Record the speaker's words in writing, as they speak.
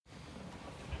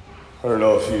I don't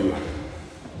know if you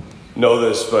know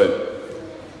this, but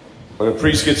when a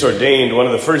priest gets ordained, one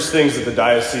of the first things that the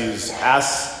diocese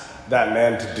asks that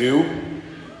man to do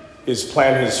is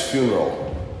plan his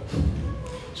funeral.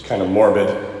 It's kind of morbid.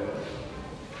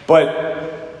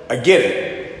 But I get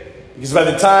it. Because by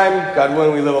the time, God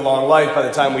willing, we live a long life, by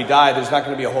the time we die, there's not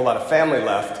going to be a whole lot of family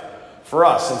left for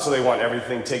us. And so they want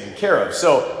everything taken care of.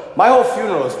 So my whole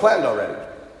funeral is planned already.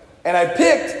 And I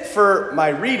picked for my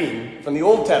reading from the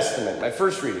Old Testament, my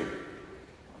first reading,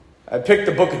 I picked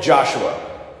the book of Joshua,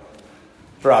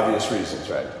 for obvious reasons,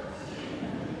 right?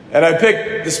 And I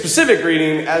picked the specific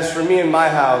reading, as for me and my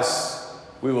house,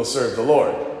 we will serve the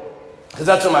Lord. Because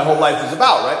that's what my whole life is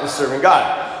about, right? Was serving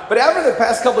God. But after the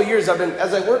past couple of years,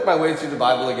 as I work my way through the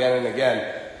Bible again and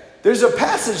again, there's a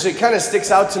passage that kind of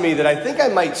sticks out to me that I think I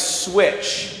might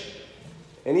switch.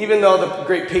 And even though the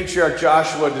great patriarch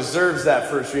Joshua deserves that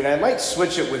first reading, I might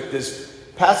switch it with this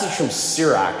passage from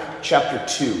Sirach, chapter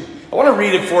 2. I want to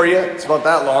read it for you. It's about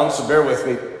that long, so bear with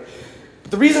me. But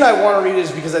the reason I want to read it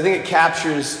is because I think it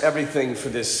captures everything for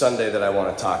this Sunday that I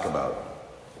want to talk about.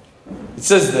 It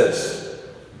says this: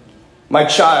 "My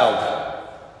child,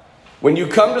 when you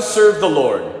come to serve the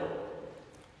Lord,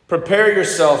 prepare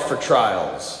yourself for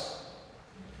trials.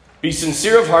 Be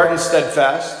sincere of heart and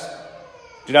steadfast.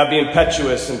 Do not be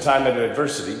impetuous in time of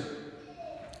adversity.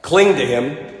 Cling to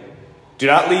him. Do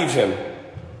not leave him,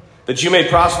 that you may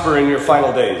prosper in your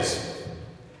final days.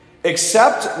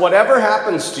 Accept whatever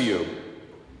happens to you.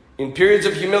 In periods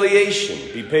of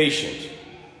humiliation, be patient.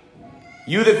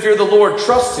 You that fear the Lord,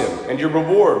 trust him, and your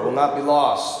reward will not be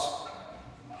lost.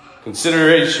 Consider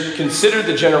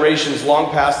the generations long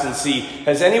past and see,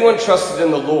 has anyone trusted in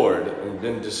the Lord and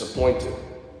been disappointed?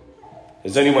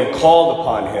 Has anyone called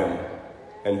upon him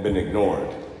and been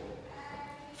ignored?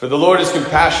 For the Lord is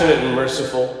compassionate and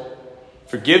merciful,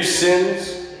 forgives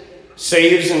sins,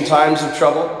 saves in times of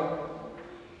trouble.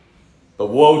 But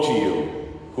woe to you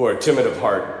who are timid of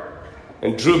heart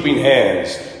and drooping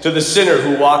hands, to the sinner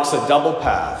who walks a double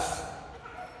path.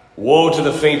 Woe to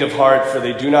the faint of heart, for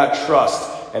they do not trust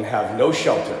and have no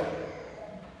shelter.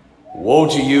 Woe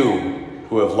to you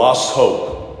who have lost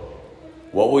hope.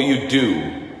 What will you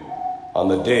do on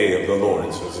the day of the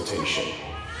Lord's visitation?"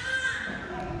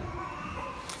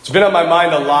 It's been on my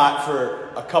mind a lot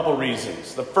for a couple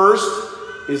reasons. The first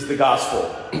is the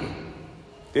gospel.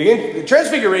 The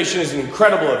Transfiguration is an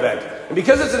incredible event. And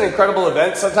because it's an incredible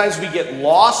event, sometimes we get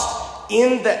lost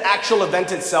in the actual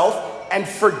event itself and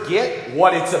forget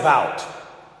what it's about.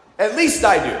 At least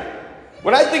I do.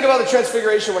 When I think about the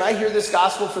Transfiguration, when I hear this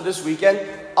gospel for this weekend,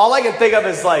 all I can think of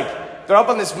is like, they're up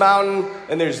on this mountain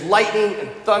and there's lightning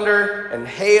and thunder and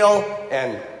hail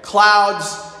and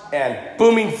clouds and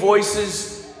booming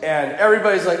voices. And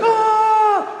everybody's like,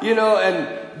 ah,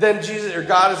 and then Jesus or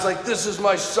God is like, this is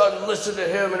my son, listen to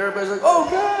him. And everybody's like,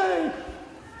 okay.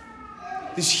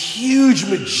 This huge,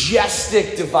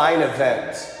 majestic, divine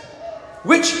event,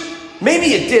 which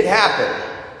maybe it did happen.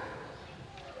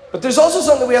 But there's also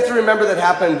something we have to remember that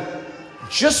happened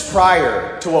just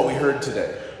prior to what we heard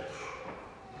today.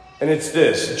 And it's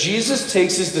this: Jesus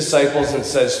takes his disciples and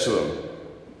says to them,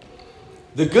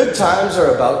 the good times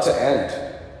are about to end.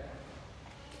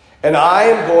 And I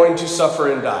am going to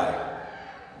suffer and die.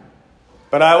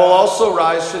 But I will also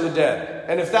rise from the dead.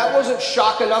 And if that wasn't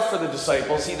shock enough for the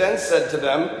disciples, he then said to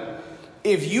them,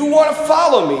 if you want to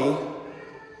follow me,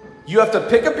 you have to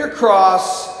pick up your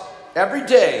cross every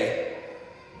day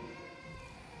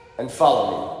and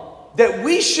follow me. That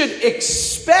we should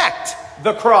expect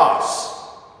the cross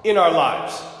in our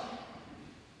lives.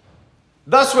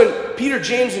 Thus, when Peter,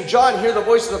 James, and John hear the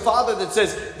voice of the Father that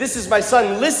says, this is my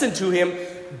son, listen to him,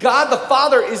 God the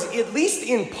Father is, at least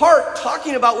in part,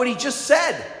 talking about what he just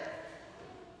said.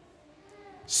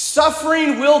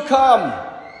 Suffering will come.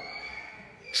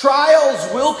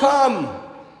 Trials will come.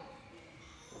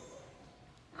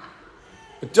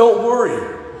 But don't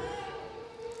worry.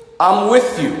 I'm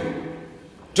with you.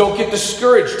 Don't get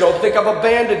discouraged. Don't think I've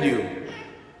abandoned you.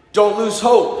 Don't lose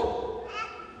hope.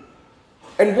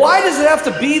 And why does it have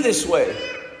to be this way?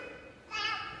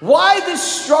 Why this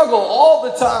struggle all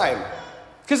the time?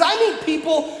 Because I meet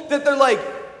people that they're like,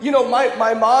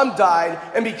 my mom died,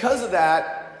 and because of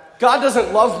that, God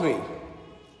doesn't love me.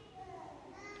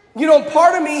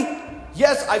 Part of me,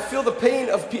 yes, I feel the pain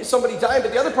of somebody dying,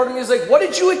 but the other part of me is like, what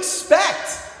did you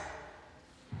expect?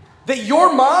 That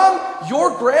your mom,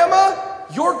 your grandma,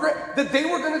 that they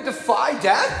were going to defy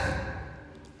death?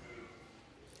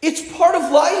 It's part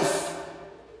of life.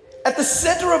 At the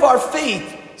center of our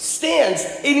faith stands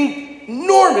an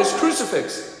enormous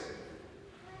crucifix.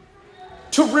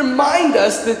 to remind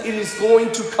us that it is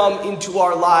going to come into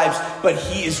our lives, but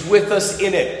he is with us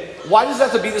in it. Why does it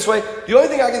have to be this way? The only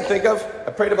thing I can think of,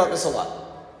 I prayed about this a lot,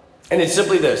 and it's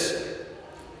simply this.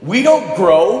 We don't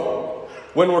grow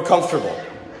when we're comfortable.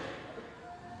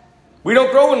 We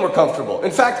don't grow when we're comfortable.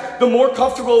 In fact, the more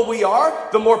comfortable we are,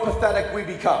 the more pathetic we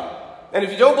become. And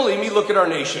if you don't believe me, look at our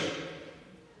nation.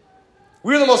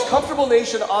 We're the most comfortable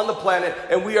nation on the planet,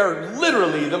 and we are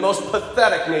literally the most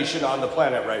pathetic nation on the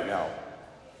planet right now.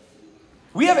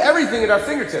 We have everything at our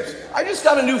fingertips. I just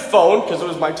got a new phone because it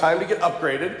was my time to get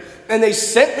upgraded, and they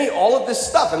sent me all of this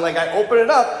stuff, and I open it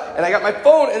up, and I got my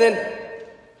phone, and then,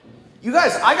 you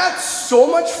guys, I got so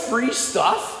much free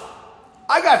stuff.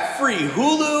 I got free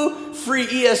Hulu, free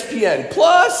ESPN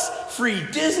Plus, free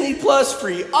Disney Plus,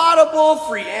 free Audible,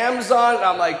 free Amazon, and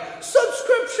I'm like,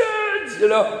 subscriptions,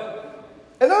 And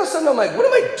all of a sudden I'm like, what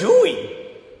am I doing?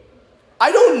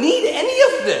 I don't need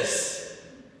any of this.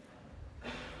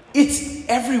 It's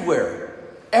everywhere.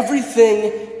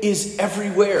 Everything is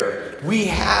everywhere. We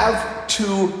have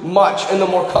too much. And the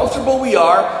more comfortable we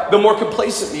are, the more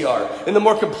complacent we are. And the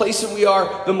more complacent we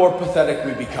are, the more pathetic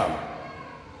we become.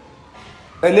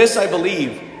 And this, I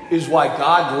believe, is why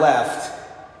God left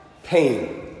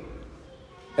pain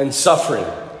and suffering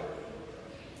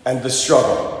and the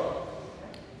struggle.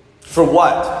 For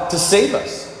what? To save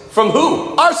us. From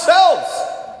who? Ourselves.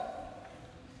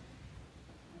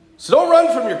 So don't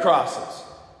run from your crosses.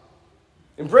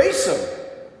 Embrace them.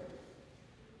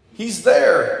 He's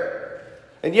there.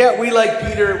 And yet we, like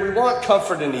Peter, we want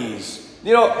comfort and ease.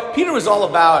 Peter was all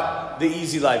about the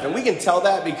easy life. And we can tell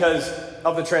that because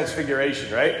of the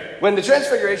transfiguration, right? When the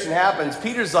transfiguration happens,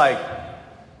 Peter's like,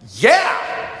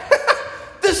 yeah,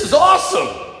 this is awesome.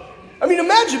 I mean,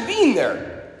 imagine being there.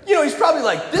 He's probably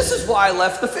like, this is why I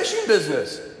left the fishing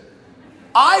business.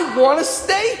 I want to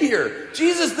stay here.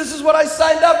 Jesus, this is what I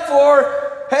signed up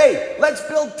for. Hey, let's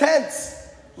build tents.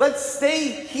 Let's stay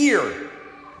here.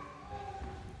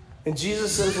 And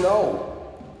Jesus says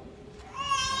no.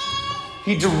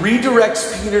 He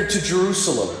redirects Peter to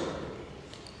Jerusalem.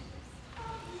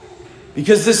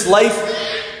 Because this life,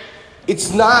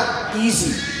 it's not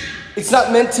easy. It's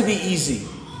not meant to be easy.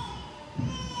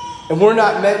 And we're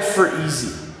not meant for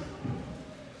easy.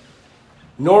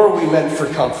 Nor are we meant for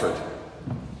comfort.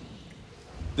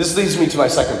 This leads me to my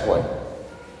second point.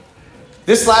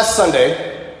 This last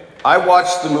Sunday, I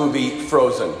watched the movie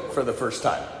Frozen for the first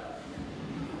time.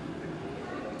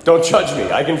 Don't judge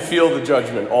me. I can feel the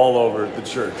judgment all over the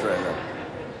church right now.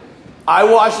 I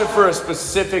watched it for a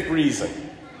specific reason.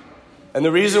 And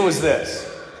the reason was this.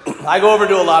 I go over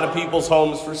to a lot of people's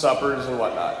homes for suppers and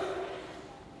whatnot.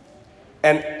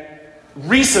 And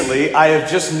recently, I have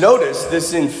just noticed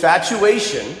this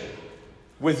infatuation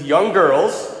with young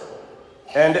girls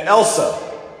and Elsa.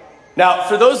 Now,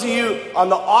 for those of you, on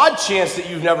the odd chance that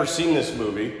you've never seen this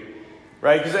movie,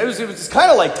 right? Because it was kind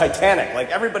of like Titanic, like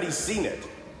everybody's seen it.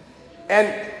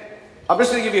 And I'm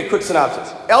just going to give you a quick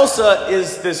synopsis. Elsa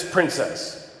is this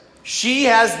princess. She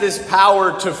has this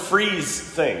power to freeze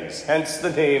things, hence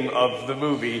the name of the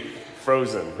movie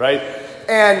Frozen, right?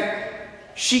 And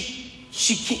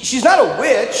she's not a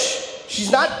witch.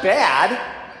 She's not bad.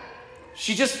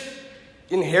 She just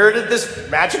inherited this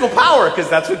magical power because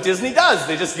that's what Disney does.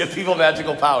 They just give people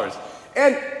magical powers.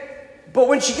 But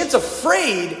when she gets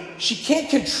afraid, she can't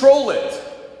control it.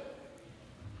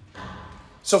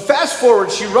 So fast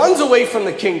forward, she runs away from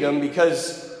the kingdom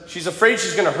because she's afraid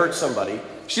she's going to hurt somebody.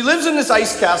 She lives in this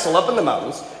ice castle up in the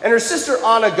mountains, and her sister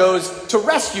Anna goes to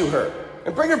rescue her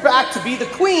and bring her back to be the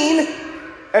queen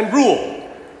and rule.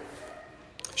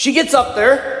 She gets up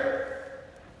there,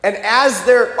 and as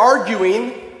they're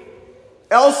arguing,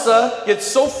 Elsa gets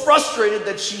so frustrated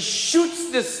that she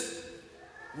shoots this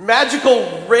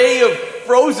magical ray of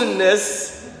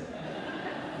frozenness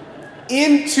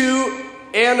into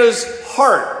Anna's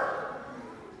heart.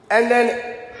 And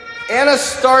then Anna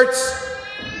starts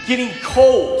getting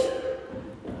cold.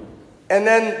 And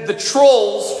then the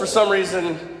trolls, for some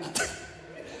reason,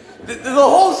 the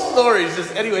whole story is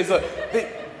just, anyway, so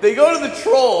they go to the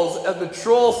trolls, and the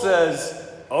troll says,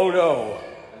 oh no,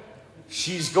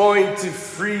 she's going to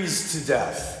freeze to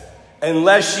death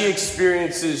unless she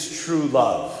experiences true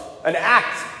love, an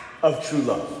act of true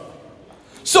love.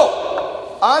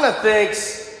 So Anna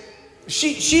thinks,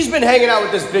 she's been hanging out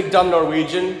with this big dumb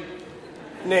Norwegian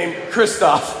named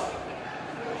Kristoff.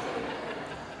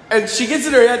 And she gets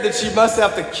in her head that she must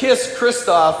have to kiss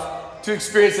Kristoff to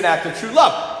experience an act of true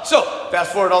love. So,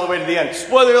 fast forward all the way to the end.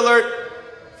 Spoiler alert.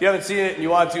 If you haven't seen it and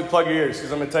you want to, plug your ears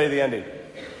because I'm going to tell you the ending.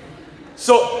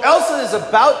 So, Elsa is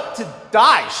about to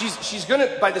die. She's going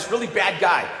to, by this really bad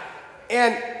guy.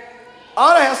 And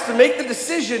Anna has to make the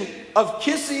decision of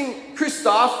kissing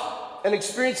Kristoff and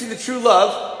experiencing the true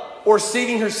love or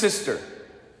saving her sister.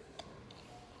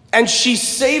 And she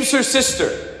saves her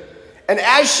sister. And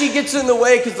as she gets in the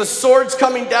way, because the sword's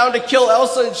coming down to kill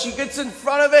Elsa, and she gets in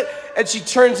front of it, and she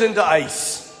turns into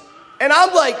ice. And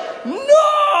I'm like,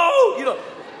 no!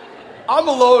 I'm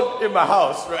alone in my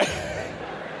house, right?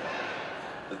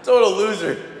 A total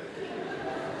loser.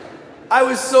 I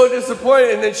was so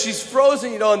disappointed, and then she's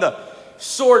frozen, and the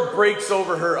sword breaks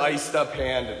over her iced up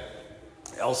hand, and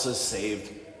Elsa's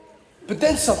saved. But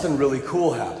then something really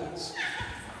cool happens.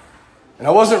 And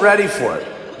I wasn't ready for it,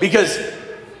 because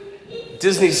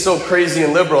Disney's so crazy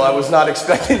and liberal, I was not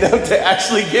expecting them to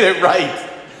actually get it right.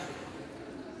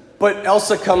 But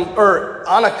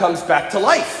Anna comes back to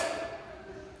life.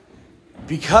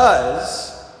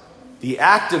 Because the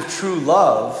act of true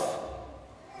love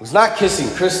was not kissing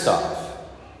Kristoff.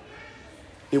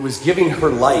 It was giving her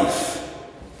life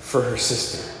for her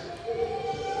sister.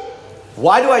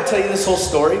 Why do I tell you this whole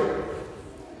story?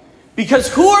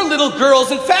 Because who are little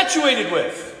girls infatuated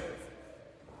with?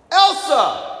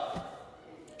 Elsa!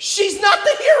 She's not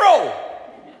the hero!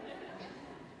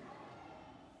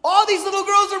 All these little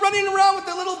girls are running around with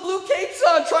their little blue capes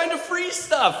on, trying to free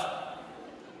stuff.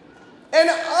 And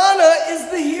Anna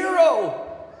is the hero.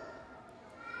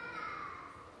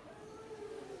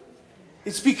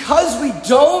 It's because we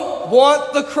don't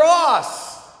want the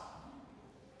cross.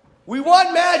 We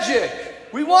want magic.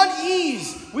 We want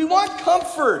ease. We want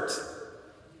comfort.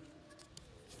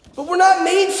 But we're not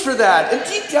made for that. And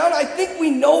deep down, I think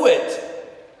we know it.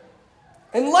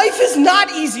 And life is not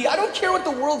easy. I don't care what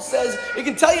the world says. It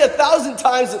can tell you 1,000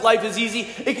 times that life is easy.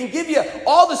 It can give you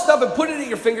all the stuff and put it at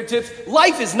your fingertips.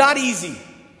 Life is not easy.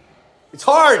 It's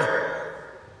hard.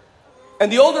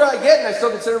 And the older I get, and I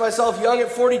still consider myself young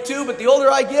at 42, but the older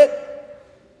I get,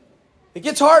 it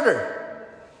gets harder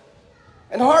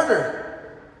and harder.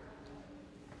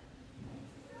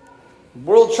 The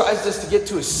world tries us to get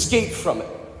to escape from it.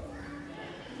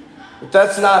 But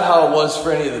that's not how it was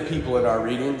for any of the people in our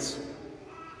readings.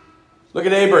 Look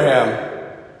at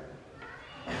Abraham.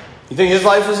 You think his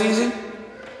life was easy?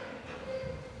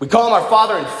 We call him our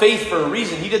father in faith for a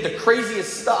reason. He did the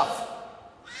craziest stuff.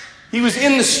 He was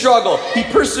in the struggle. He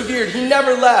persevered. He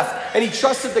never left. And he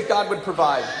trusted that God would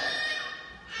provide.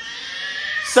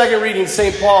 Second reading,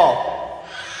 St. Paul.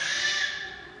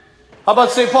 How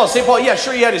about St. Paul? St. Paul, yeah,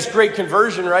 sure, he had his great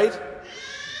conversion, right?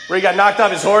 Where he got knocked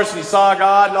off his horse and he saw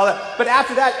God and all that. But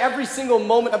after that, every single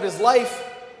moment of his life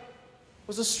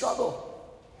was a struggle.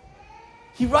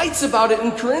 He writes about it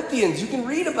in Corinthians. You can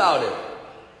read about it.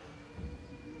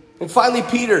 And finally,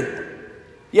 Peter.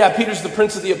 Yeah, Peter's the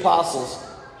prince of the apostles.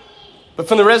 But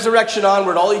from the resurrection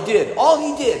onward, all he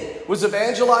did was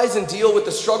evangelize and deal with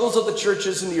the struggles of the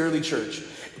churches in the early church,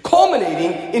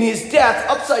 culminating in his death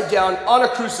upside down on a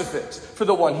crucifix for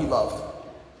the one he loved.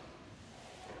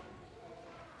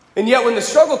 And yet when the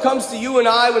struggle comes to you and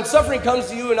I, when suffering comes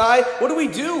to you and I, what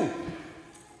do?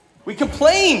 We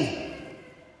complain.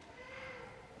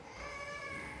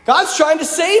 God's trying to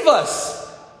save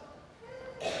us.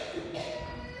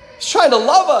 He's trying to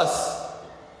love us.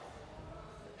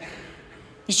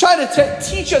 He's trying to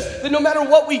teach us that no matter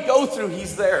what we go through,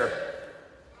 he's there.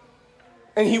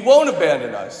 And he won't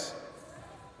abandon us.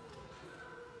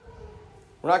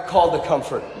 We're not called to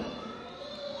comfort.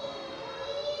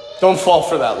 Don't fall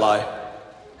for that lie.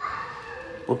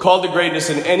 We're called to greatness,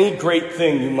 and any great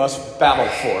thing you must battle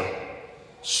for,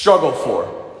 struggle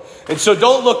for. And so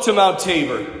don't look to Mount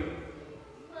Tabor.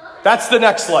 That's the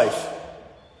next life.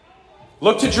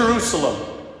 Look to Jerusalem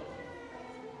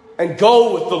and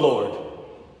go with the Lord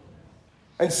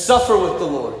and suffer with the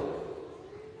Lord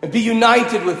and be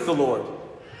united with the Lord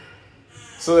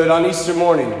so that on Easter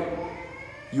morning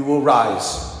you will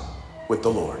rise with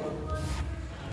the Lord.